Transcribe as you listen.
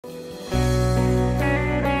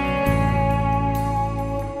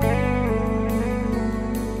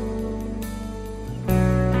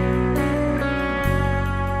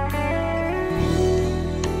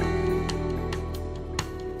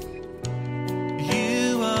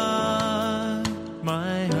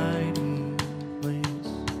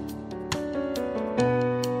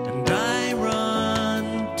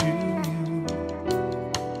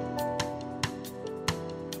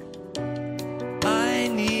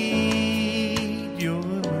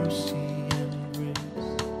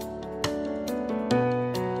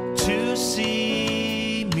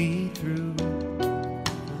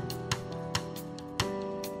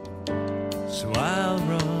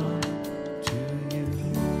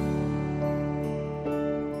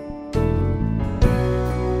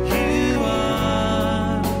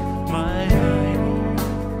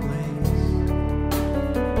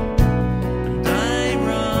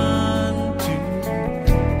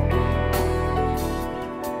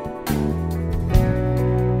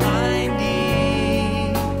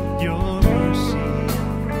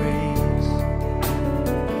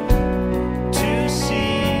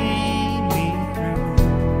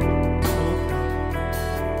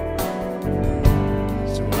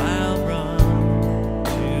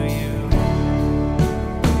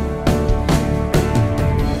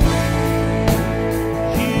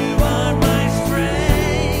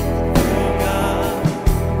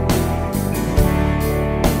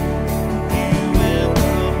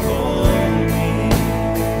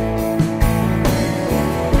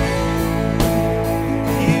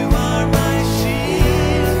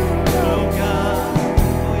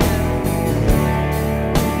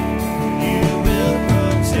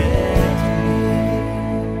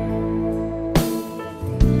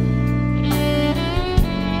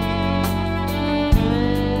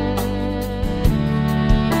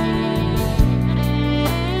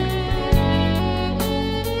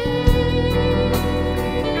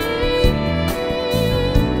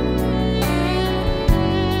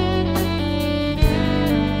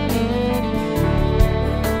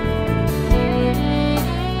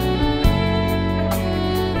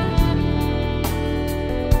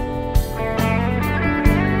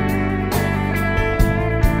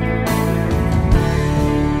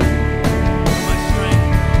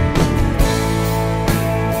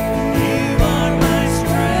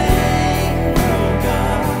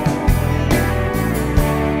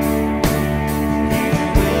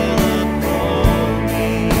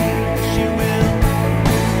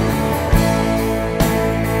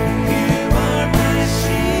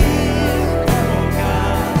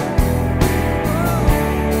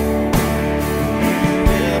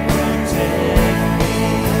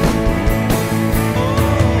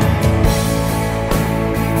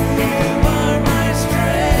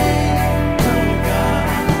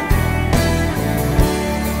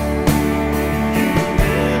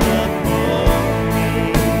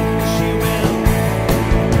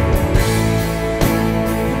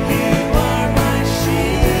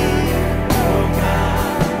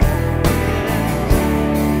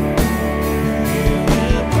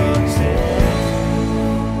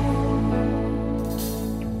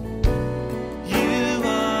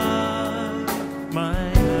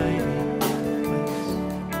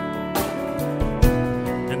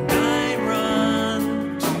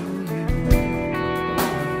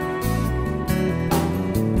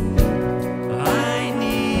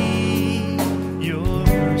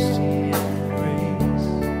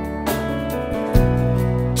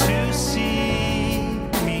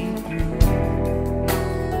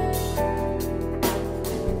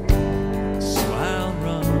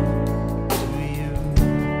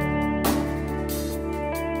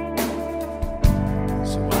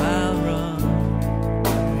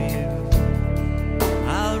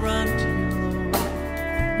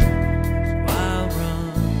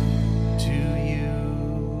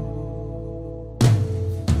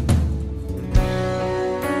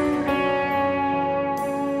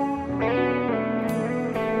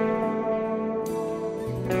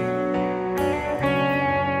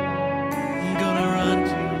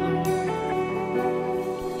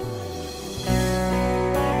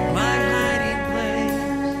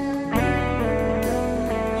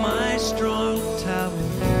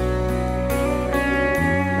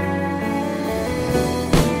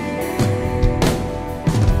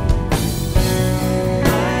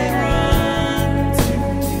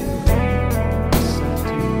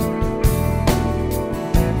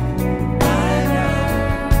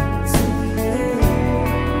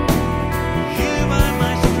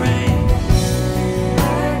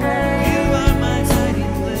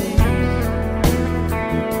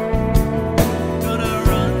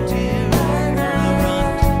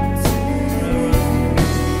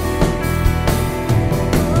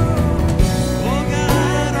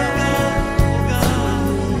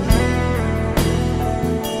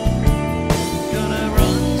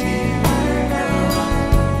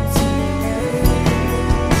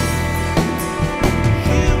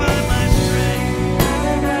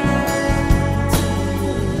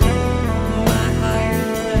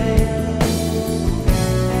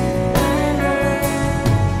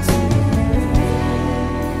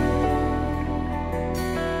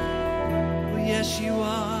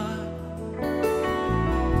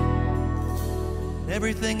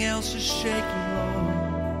everything else is shaking, Lord.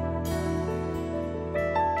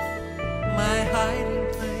 My hiding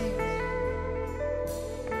place,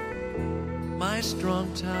 my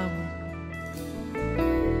strong tower,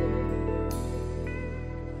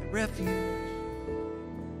 my refuge,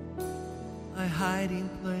 my hiding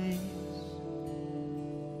place.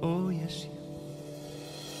 Oh, yes, you.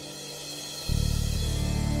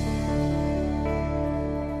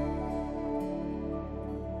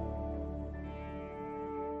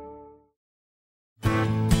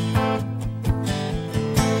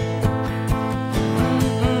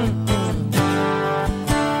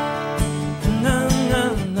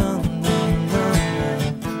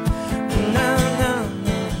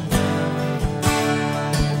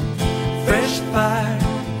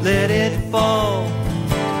 Let it fall.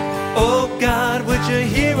 Oh God, would you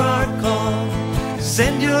hear our call?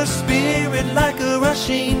 Send your spirit like a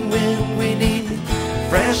rushing wind. We need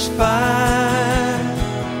fresh fire,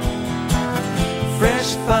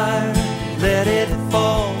 fresh fire, let it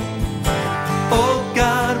fall. Oh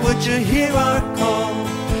God, would you hear our call?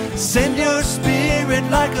 Send your spirit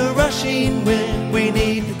like a rushing wind. We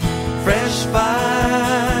need fresh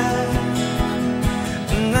fire.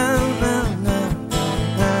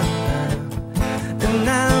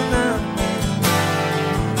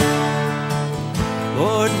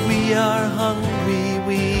 Lord, we are hungry,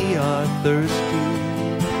 we are thirsty,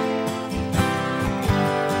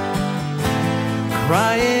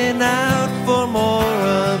 crying out for more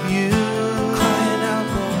of you. Crying out,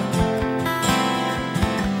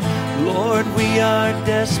 Lord, we are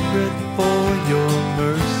desperate for your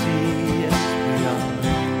mercy. Yes, we are.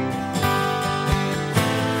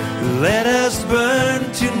 Let us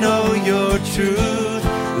burn to know your truth.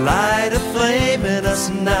 Light a flame in us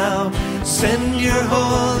now. Send your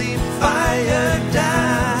holy fire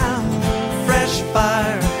down. Fresh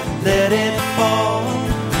fire, let it fall.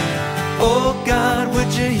 Oh God,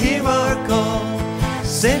 would you hear our call?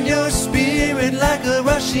 Send your spirit like a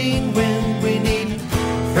rushing wind. We need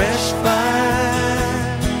fresh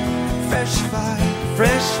fire, fresh fire,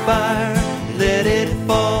 fresh fire, let it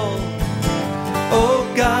fall. Oh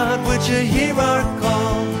God, would you hear our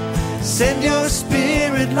call? Send your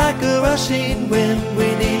spirit like a rushing wind.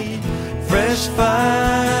 We need fresh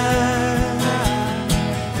fire.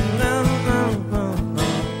 No, no, no, no,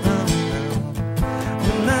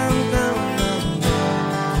 no, no, no.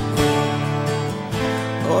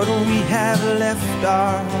 Lord, we have left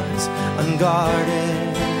our hearts unguarded,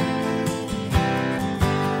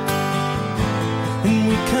 and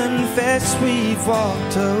we confess we've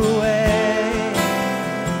walked away.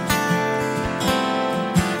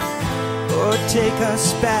 Lord, take us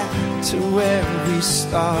back to where we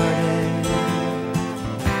started,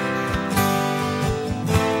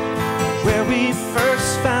 where we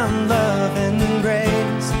first found love and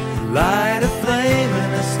grace. Light a flame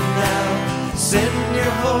in us now. Send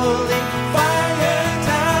your holy fire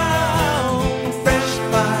down. Fresh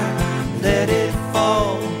fire, let it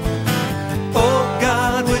fall. Oh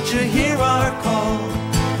God, would you hear our call?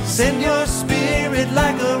 Send your spirit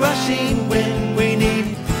like a rushing wind. We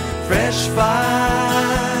need fresh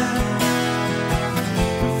fire,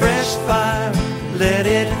 fresh fire, let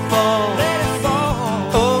it fall. Let it fall.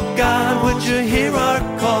 Oh God, would you hear our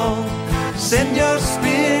call? Send your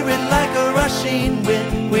spirit like a rushing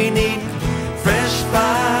wind. We need fresh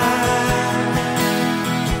fire.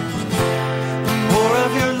 More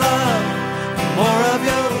of your love, more of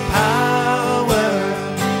your power.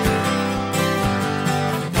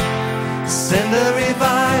 Send a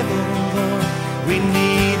revival, Lord, we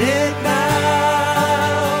need it now.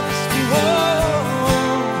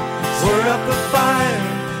 Stir up a fire,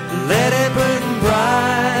 let it burn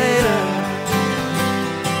brighter,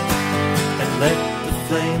 and let the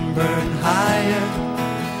flame burn higher,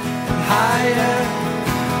 higher,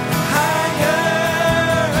 higher.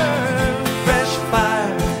 Fresh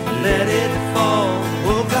fire, let it fall.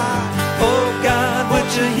 Oh God, would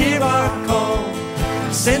you hear our call?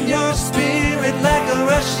 Send your spirit like a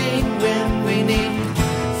rushing wind. We need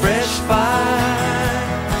fresh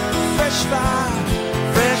fire, fresh fire,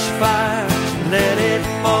 fresh fire, let it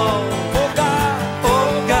fall. Oh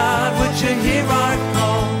God, would you hear our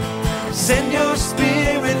call? Send your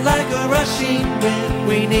spirit like a rushing wind.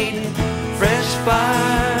 We need fresh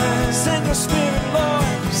fire. Send your spirit, Lord.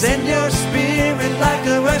 Send your spirit like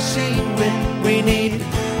a rushing wind. We need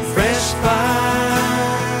fresh fire.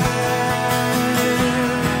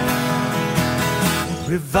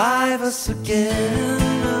 Revive us again.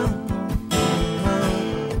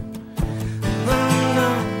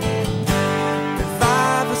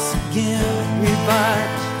 Revive us again. Revive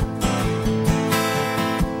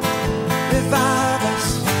us.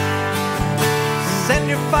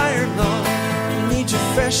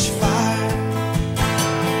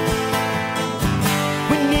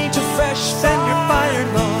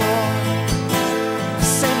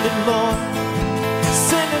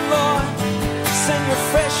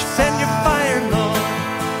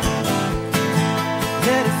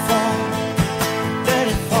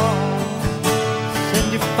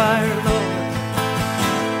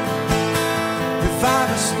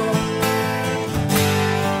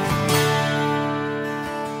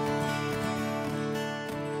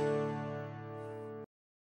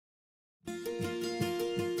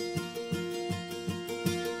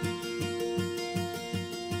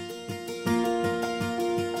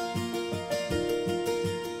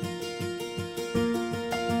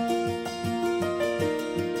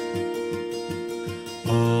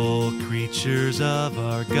 creatures of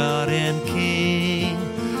our God and King,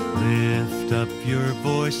 lift up your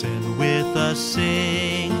voice and with us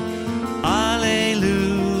sing.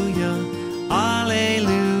 Alleluia,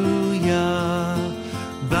 alleluia.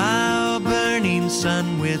 Thou burning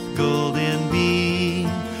sun with golden beam,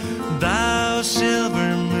 thou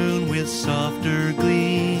silver moon with softer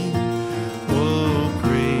gleam. Oh,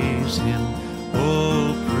 praise him,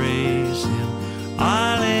 oh, praise him.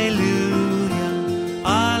 Alleluia,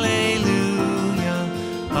 alleluia,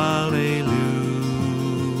 alleluia.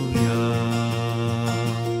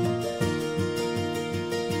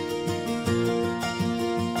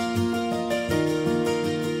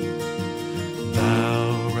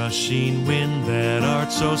 Thou rushing wind that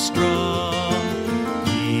art so strong,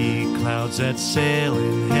 ye clouds that sail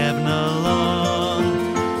in heaven along.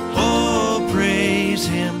 Oh, praise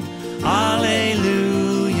him,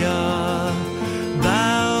 alleluia.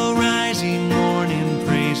 Thou rising morning,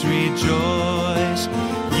 praise, rejoice.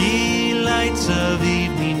 Ye lights of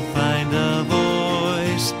evening, find a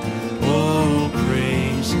voice. Oh,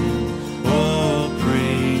 praise him, oh,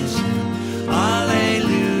 praise him.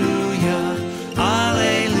 Alleluia,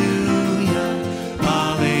 alleluia,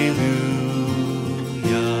 alleluia.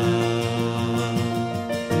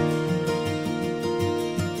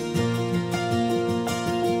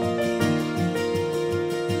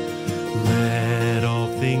 Let all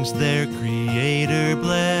things their Creator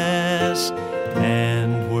bless,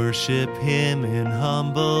 and worship him in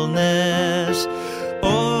humbleness.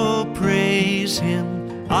 Oh, praise him,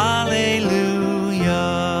 alleluia.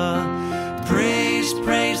 Praise,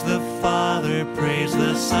 praise the Father, praise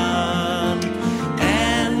the Son,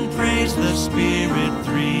 and praise the Spirit,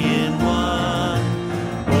 three in one.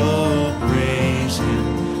 Oh, praise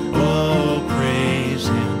him, oh, praise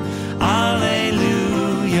him.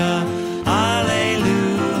 Alleluia,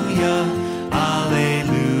 alleluia, alleluia.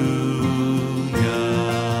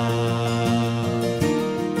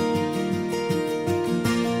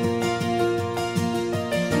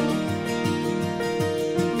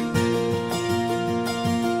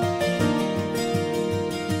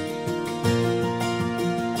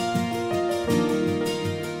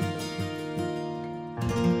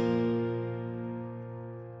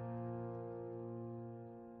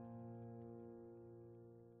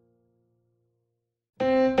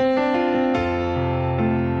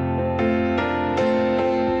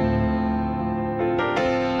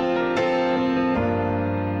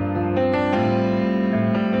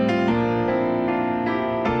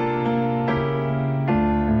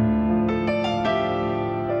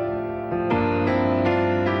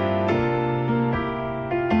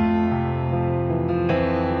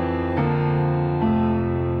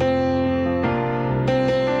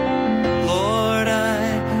 Lord,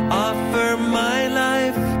 I offer my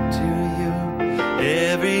life to you,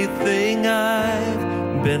 everything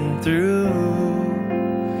I've been through.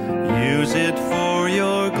 Use it for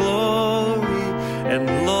your glory, and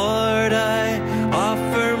Lord, I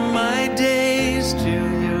offer my days to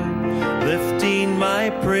you, lifting my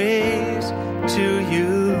praise to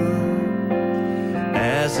you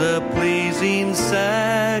as a pleasing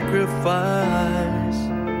sacrifice.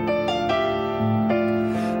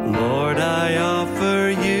 Lord, I offer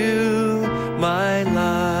you my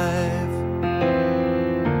life.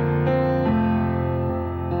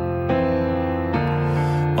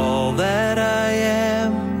 All that I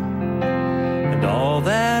am and all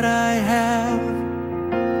that I have,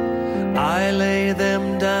 I lay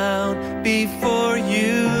them down before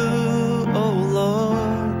you, oh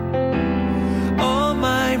Lord. All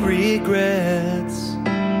my regrets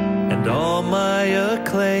and all my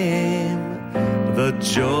acclaim, the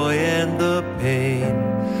joy and the pain,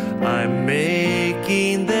 I'm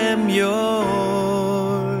making them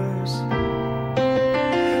yours.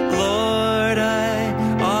 Lord, I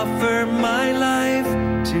offer my life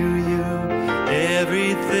to you,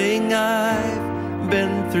 everything I've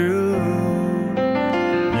been through.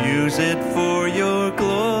 Use it for your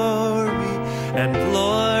glory, and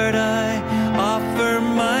Lord, I offer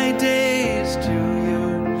my days to you,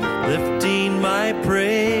 lifting my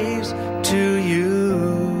praise to you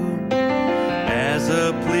as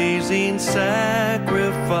a pleasing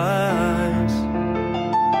sacrifice.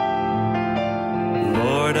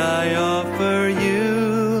 Lord, I offer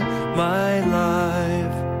you my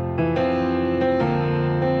life.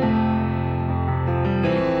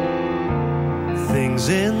 Things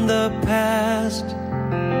in the past,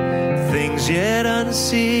 things yet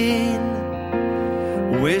unseen,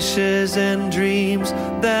 wishes and dreams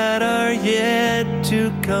that are yet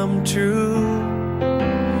to come true.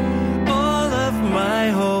 All of my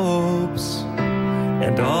hopes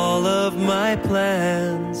and all of my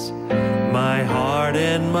plans My heart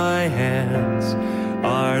and my hands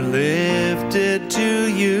are lifted to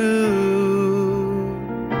you.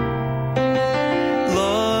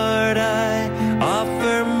 Lord, I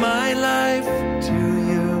offer my life to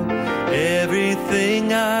you,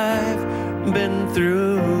 everything I've been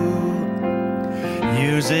through.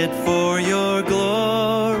 Use it for your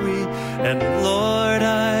glory, and Lord,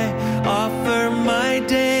 I offer my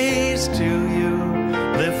days to you,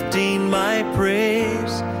 lifting my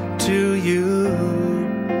praise to you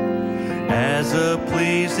as a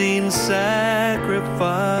pleasing sacrifice.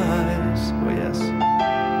 Oh yes.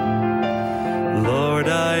 Lord,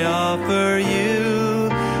 I offer you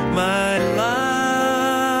my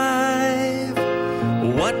life.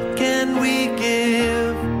 What can we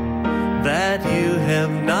give that you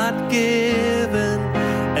have not given?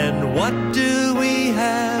 And what do we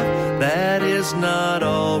have that is not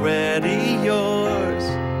already yours?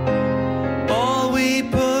 All we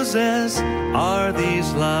possess are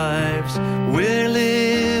these lives we're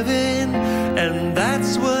living, and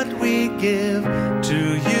that's what we give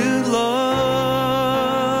to you, Lord.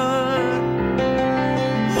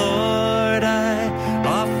 Lord, I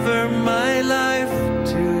offer my life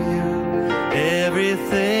to you,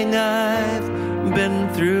 everything I've been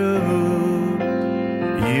through.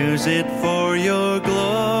 Use it for your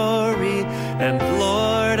glory, and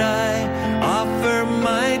Lord, I offer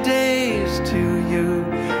my days to you,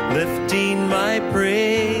 lifting my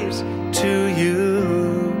praise to you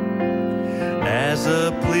as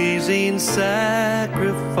a pleasing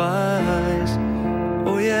sacrifice.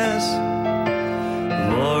 Oh yes.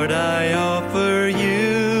 Lord, I offer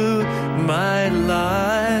you my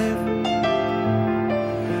life.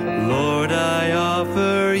 Lord, I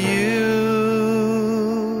offer you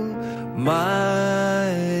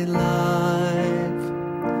my life.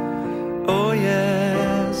 Oh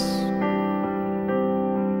yes.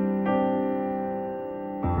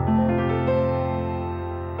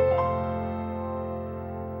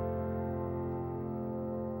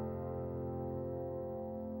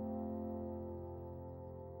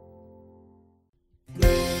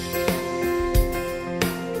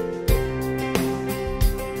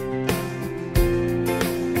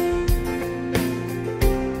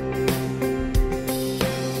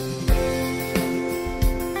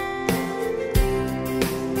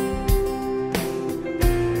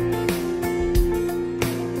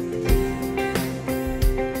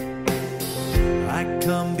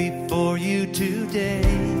 Come before you today.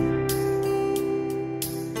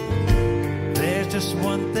 There's just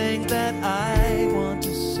one thing that I want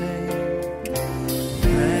to say.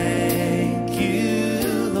 Thank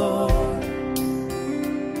you, Lord.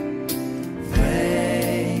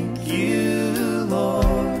 Thank you,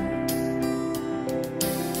 Lord,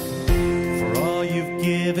 for all you've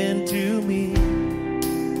given to me,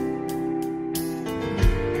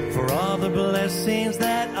 for all the blessings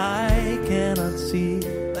that I cannot see.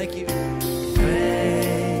 Thank you.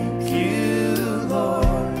 Thank you,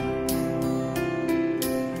 Lord.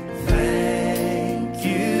 Thank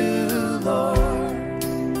you, Lord.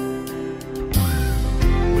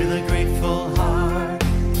 With a grateful heart,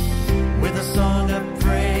 with a song of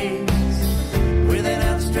praise, with an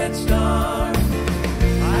outstretched arm,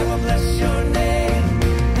 I will bless your name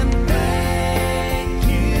and thank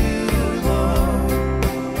you, Lord.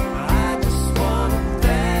 I just want to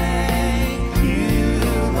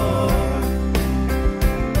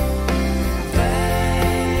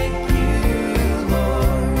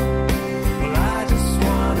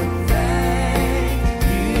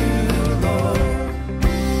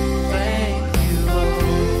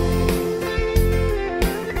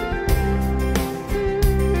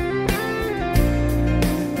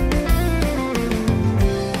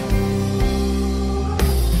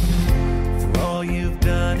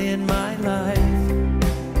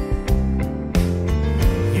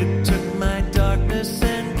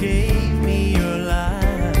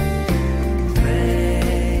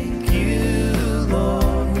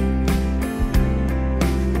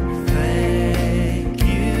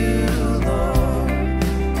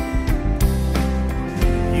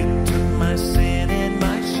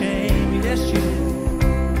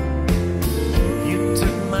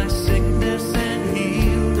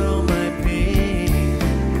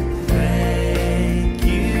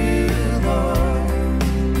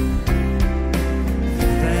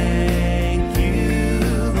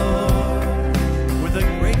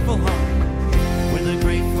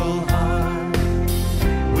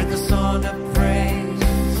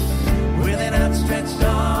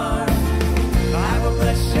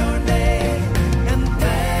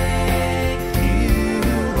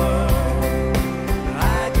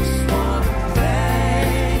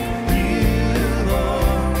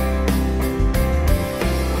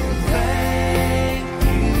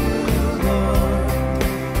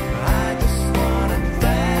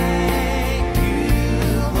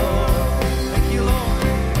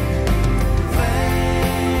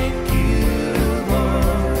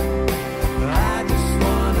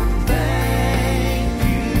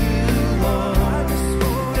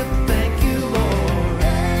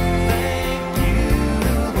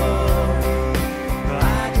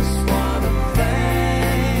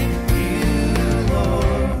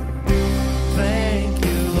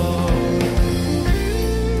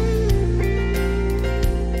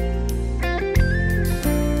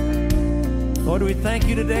Lord, we thank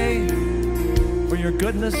you today for your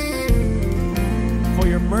goodness, for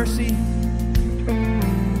your mercy.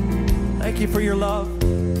 Thank you for your love,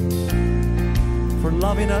 for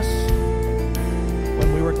loving us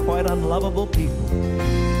when we were quite unlovable people.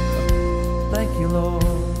 Thank you, Lord.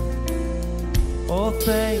 Oh,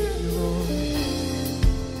 thank you, Lord.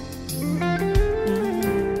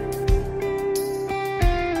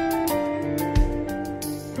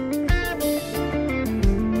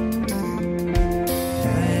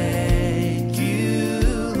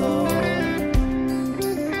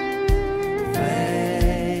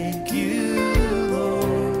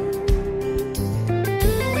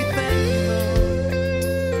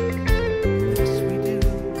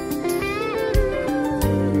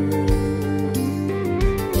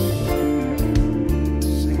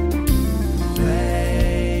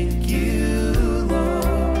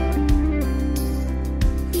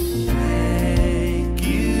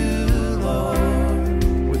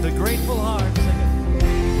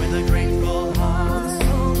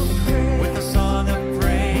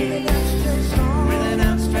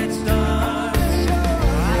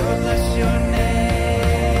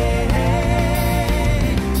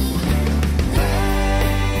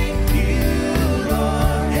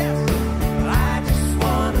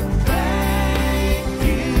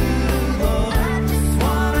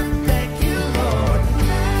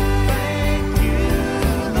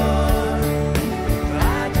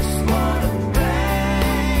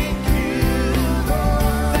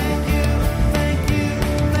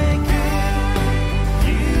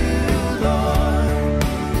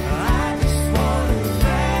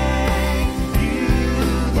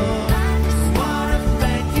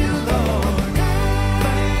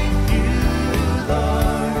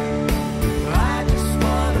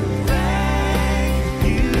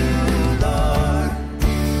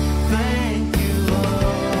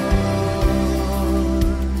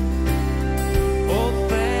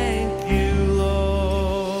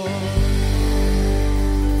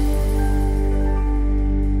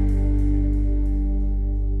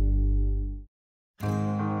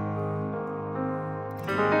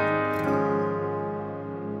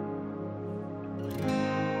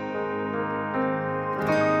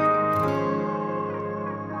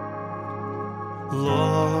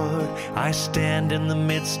 Lord, I stand in the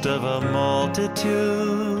midst of a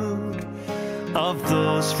multitude of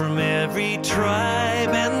those from every tribe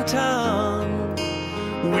and tongue.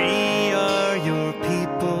 We are your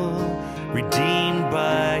people, redeemed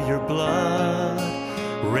by your blood,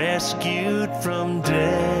 rescued from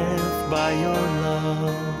death by your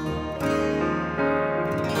love.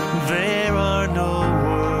 There are no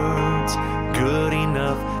words good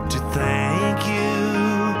enough to thank you.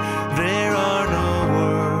 There are no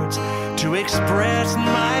words to express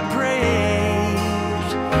my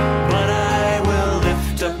praise, but I will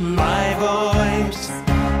lift up my voice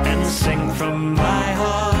and sing from my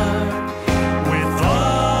heart with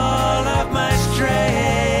all of my strength.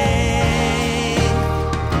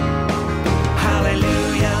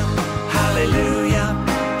 Hallelujah, hallelujah,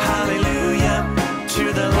 hallelujah to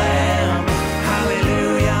the Lamb.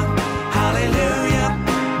 Hallelujah, hallelujah,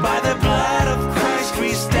 by the blood of Christ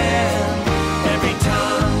we stand. Every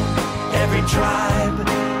tongue, every tribe,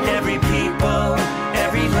 every people,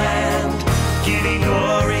 every land, giving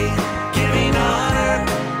glory, giving honor,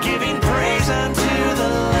 giving praise unto the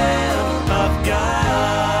Lamb of God.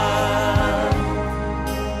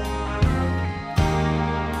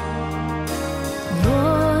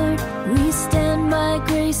 Lord, we stand by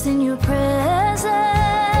grace in your presence,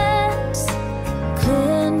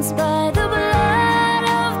 cleansed by the blood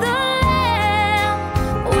of the Lamb.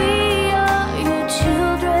 We are your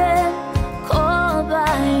children, called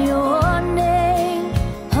by your name.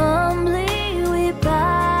 Humbly we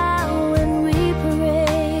bow and we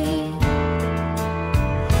pray.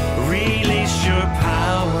 Release your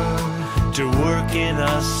power to work in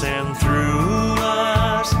us and through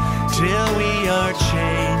us, till we are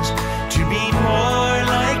changed to be more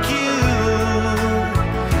like you.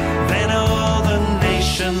 Then all the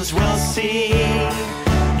nations will see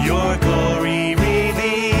your glory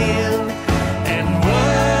revealed and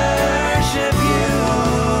worship you.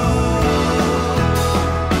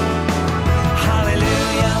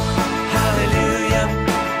 Hallelujah, hallelujah,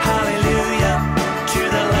 hallelujah to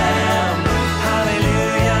the Lamb.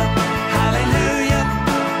 Hallelujah, hallelujah,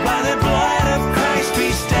 by the blood of Christ we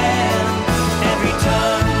stand. Every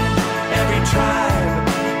tongue, every tribe,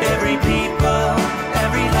 every people,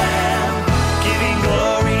 every land, giving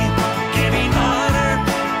glory, giving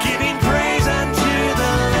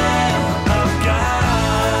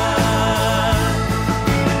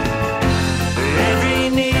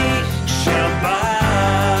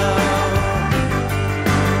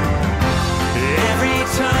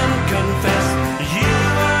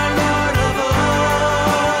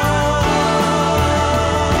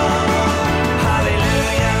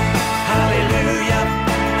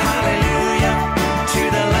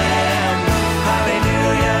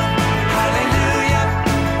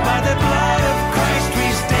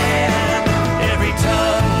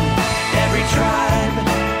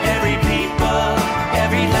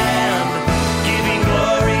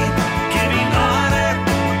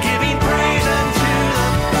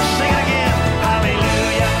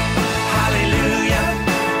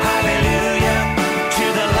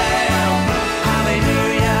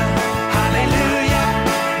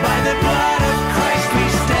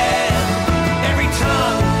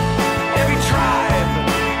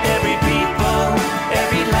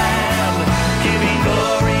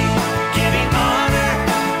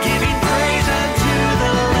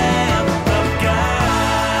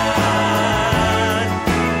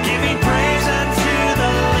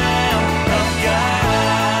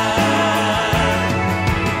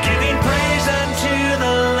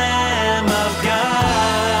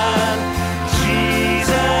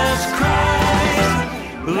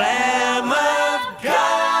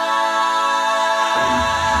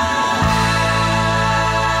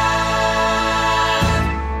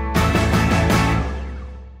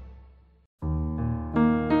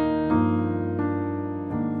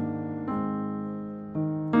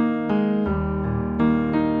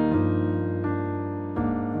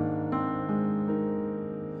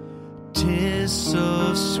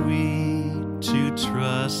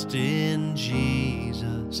trust in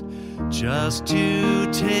Jesus, just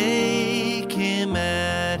to take him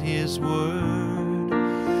at his word,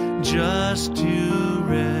 just to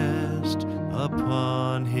rest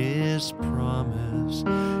upon his promise,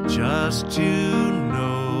 just to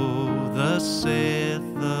know thus saith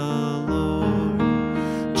the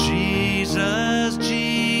Lord. Jesus,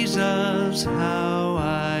 Jesus, how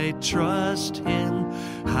I trust him,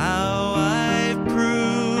 how I've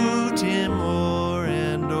proved him o'er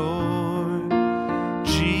and o'er.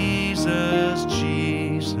 Jesus,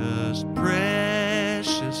 Jesus,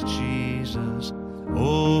 precious Jesus,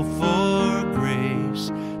 oh, for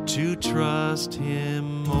grace to trust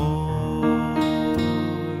him more.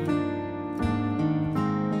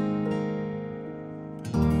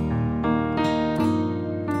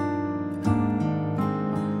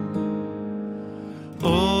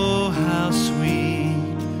 Oh, how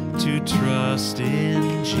sweet to trust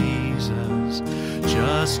in Jesus,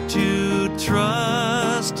 just to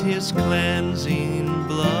trust his cleansing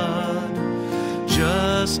blood,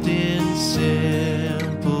 just in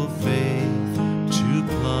simple faith to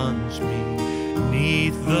plunge me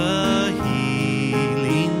neath the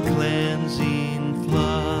healing cleansing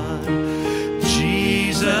flood.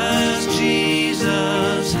 Jesus,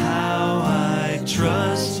 Jesus, how I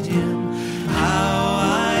trust him, how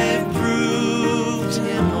I've proved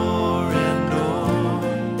him o'er and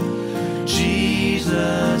o'er.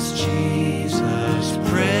 Jesus, Jesus,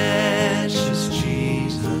 precious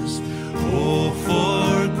Jesus, oh,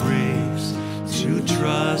 for grace to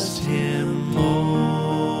trust him more.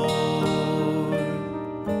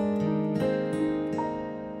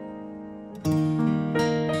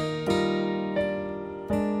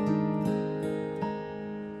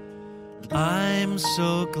 I'm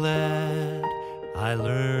so glad I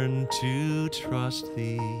learned to trust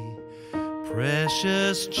thee,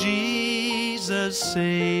 precious Jesus,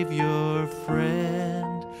 Savior,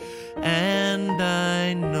 friend, and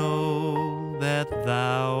I know that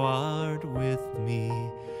thou art with me,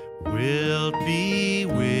 wilt be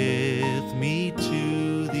with me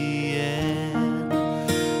to the end.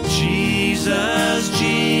 Jesus,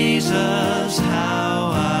 Jesus,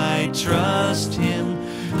 how I trust him,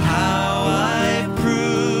 how I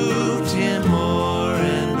proved him o'er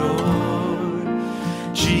and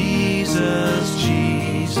o'er. Jesus,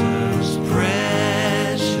 Jesus,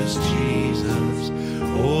 precious Jesus,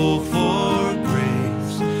 oh, for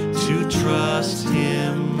grace to trust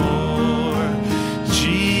him more.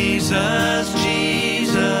 Jesus,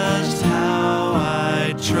 Jesus, how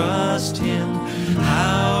I trust him,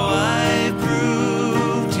 how I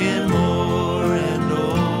proved him o'er and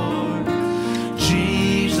o'er.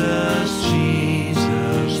 Jesus,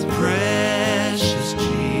 Jesus, precious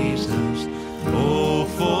Jesus, oh,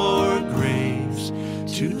 for grace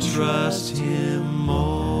to trust him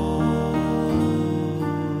more.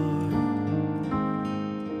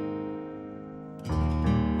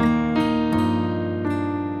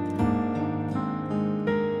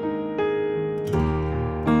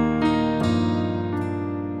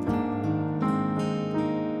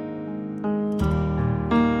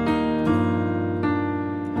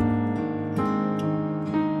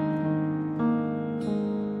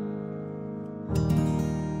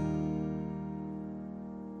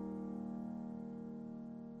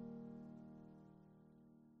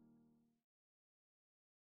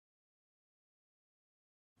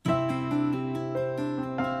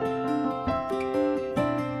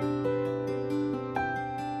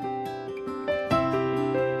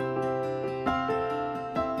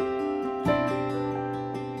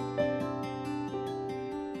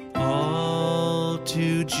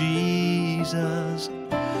 To Jesus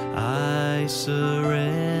I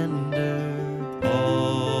surrender,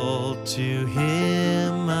 all to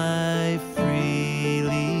him I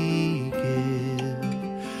freely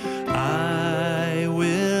give. I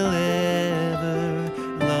will ever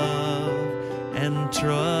love and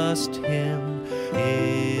trust him,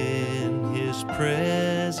 in his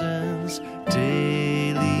presence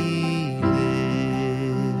daily live.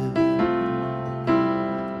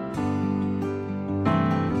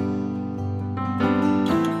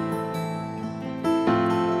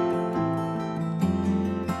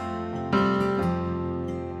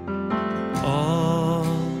 All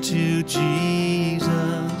to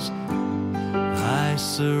Jesus I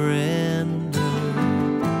surrender,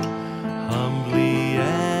 humbly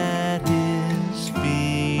at his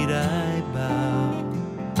feet I bow.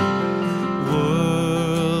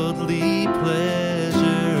 Worldly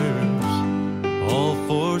pleasures all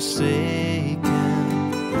forsaken,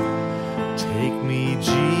 take me,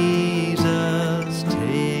 Jesus,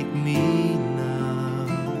 take me now.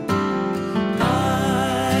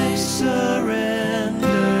 I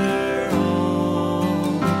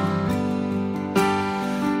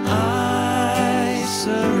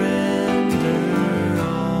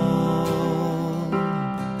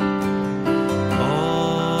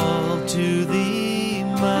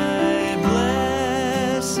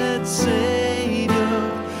blessed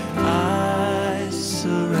Savior, I surrender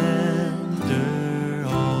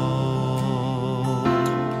all.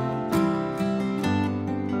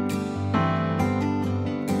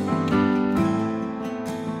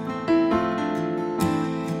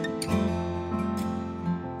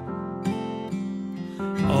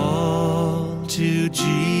 All to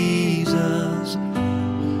Jesus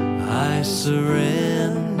I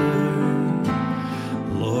surrender.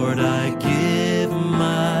 Lord, I give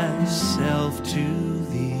myself to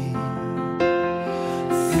Thee.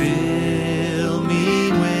 Fill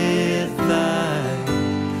me with Thy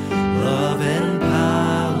love and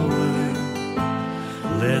power.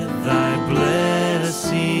 Let Thy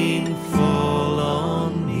blessing fall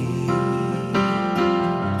on me.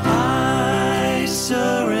 I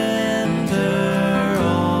surrender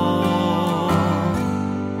all.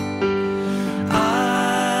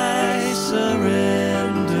 I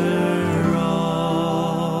surrender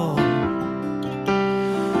all.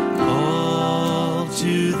 All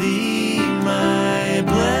to Thee, my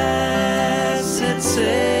blessed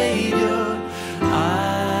Savior,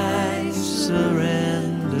 I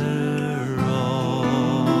surrender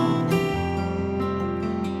all.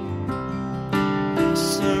 I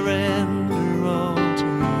surrender all to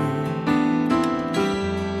You.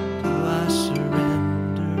 Oh, I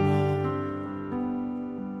surrender all.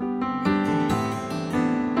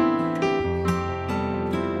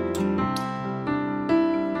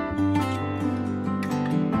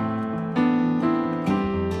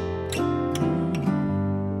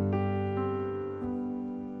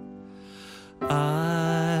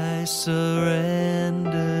 I surrender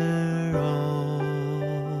all.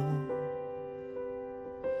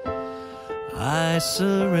 I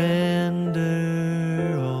surrender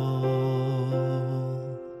all.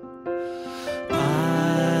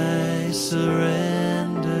 I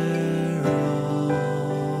surrender all.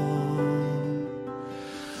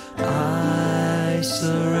 I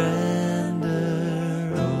surrender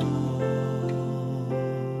all.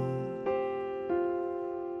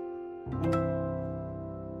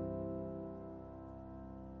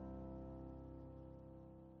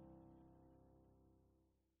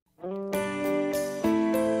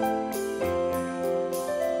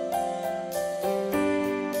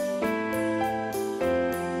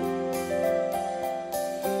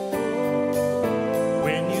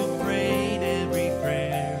 When you prayed every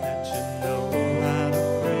prayer that you know how to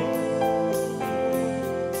pray,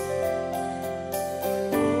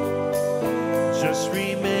 just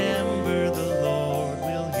remember the Lord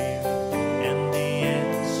will hear, and the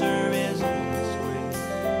answer is on its way.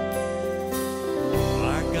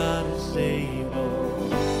 Our God is able,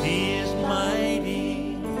 He is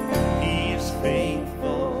mighty, He is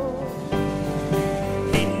faithful.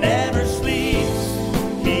 He never sleeps,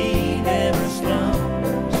 He never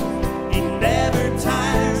slumbers, He never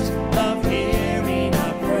tires of hearing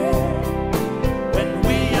our prayer. When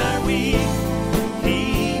we are weak, He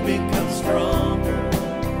becomes stronger.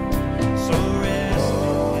 So rest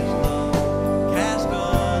in His love, cast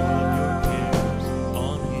all of your cares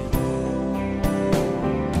on Him.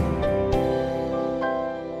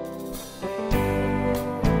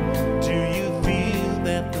 Do you feel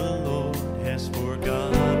that the Lord has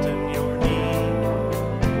forgotten your need?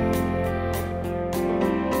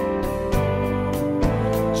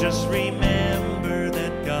 Just remember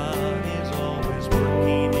that God is always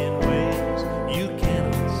working in ways you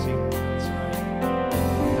cannot see.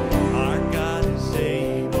 Our God is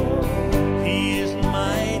able, He is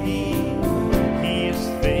mighty, He is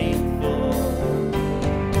faithful.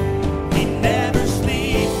 He never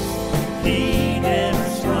sleeps, He never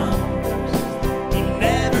slumbers, He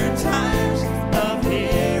never tires of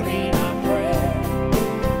hearing our prayer.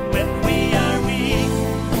 When we are weak,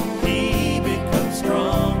 He becomes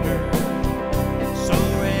stronger. So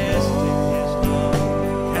rest in His love,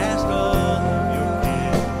 cast all of your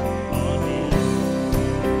cares on Him.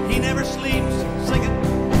 He never sleeps, sing it.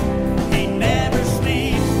 He never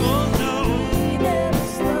sleeps, oh no.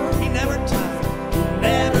 He never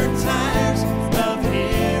tires of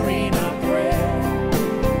hearing our prayer.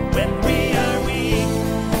 When we are weak,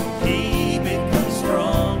 He becomes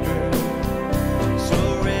stronger. So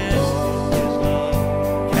rest in His love,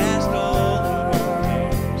 cast all of your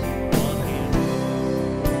cares on Him.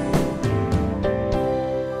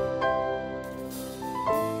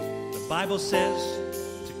 The Bible says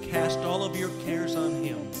to cast all of your cares on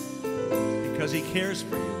Him because He cares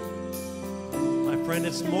for you. My friend,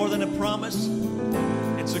 it's more than a promise,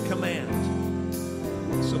 it's a command.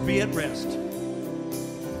 So be at rest,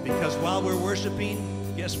 because while we're worshiping,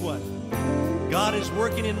 guess what? God is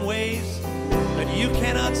working in ways that you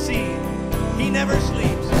cannot see. He never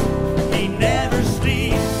sleeps.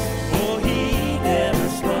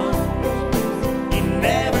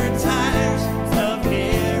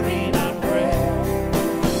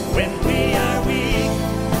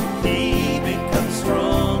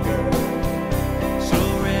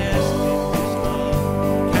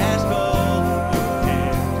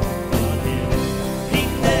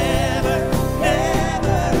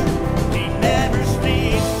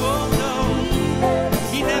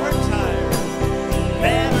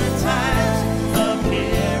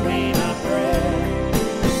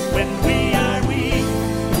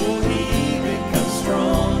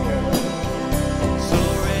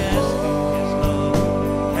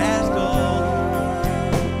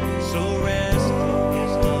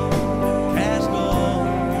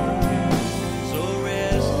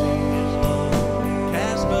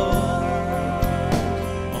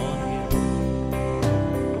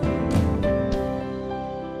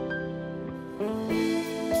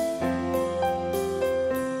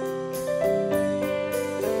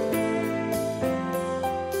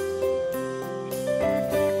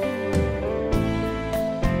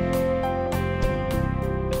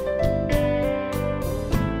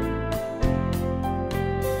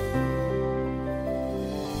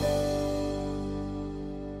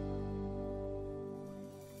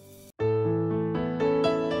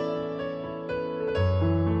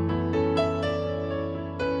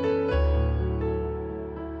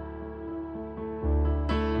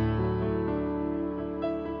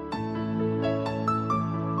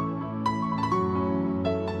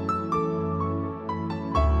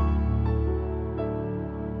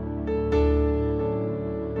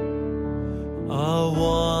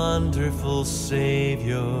 wonderful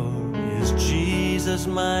Savior is Jesus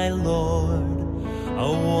my Lord,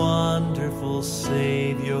 a wonderful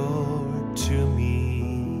Savior to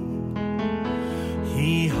me.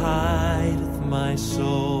 He hideth my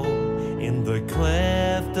soul in the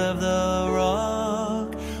cleft of the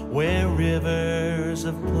rock, where rivers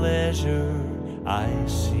of pleasure I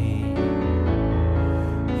see.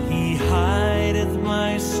 He hideth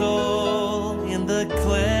my soul in the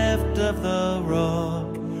cleft of the rock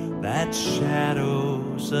that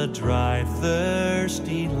shadows a dry,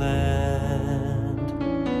 thirsty land.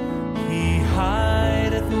 He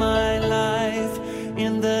hideth my life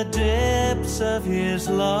in the depths of his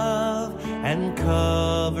love, and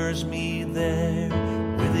covers me there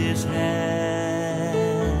with his hand,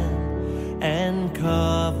 and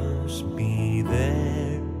covers me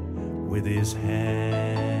there with his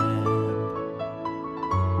hand.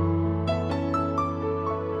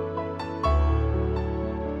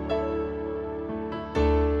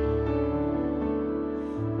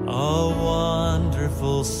 A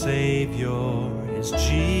wonderful Savior is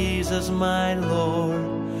Jesus my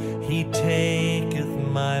Lord. He taketh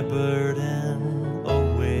my burden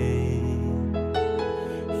away.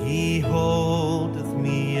 He holdeth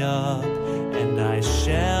me up, and I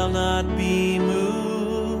shall not be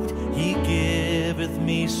moved. He giveth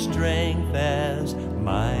me strength as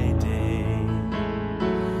my day.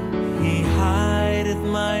 He hideth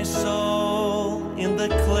my soul in the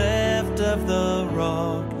cleft of the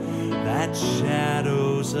rock that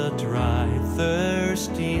shadows a dry,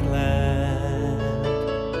 thirsty land.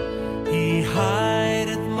 He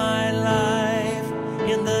hideth my life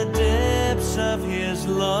in the depths of his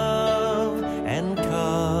love, and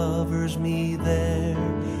covers me there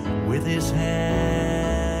with his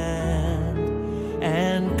hand,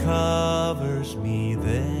 and covers me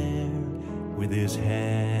there with his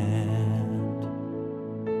hand.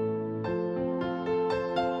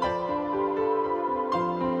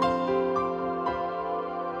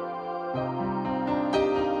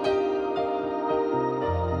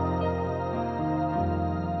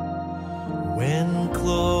 When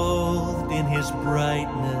clothed in his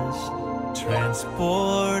brightness,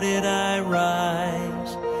 transported I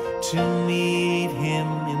rise to meet him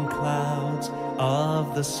in clouds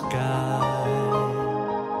of the sky.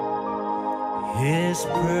 His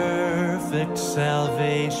perfect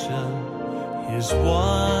salvation, his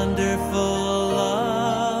wonderful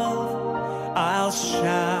love, I'll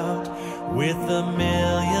shout with the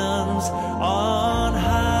millions on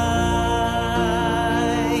high.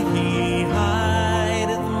 He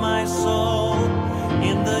hideth my soul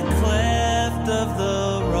in the cleft of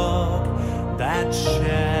the rock that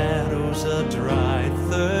shadows a dry,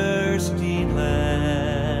 thirsty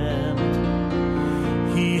land.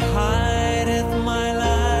 He hideth my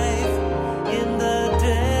life in the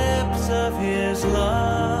depths of his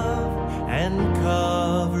love, and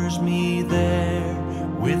covers me there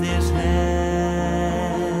with his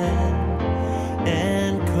hand,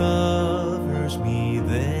 and covers me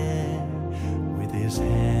there with his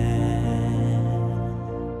hand.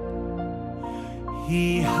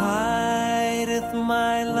 He hideth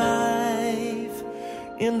my life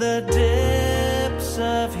in the depths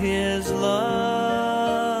of his love,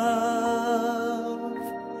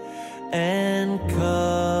 and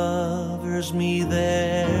covers me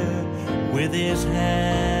there with his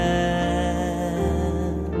hand,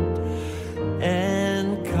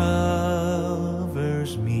 and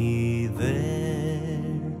covers me there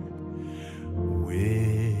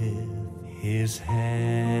with his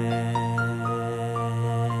hand.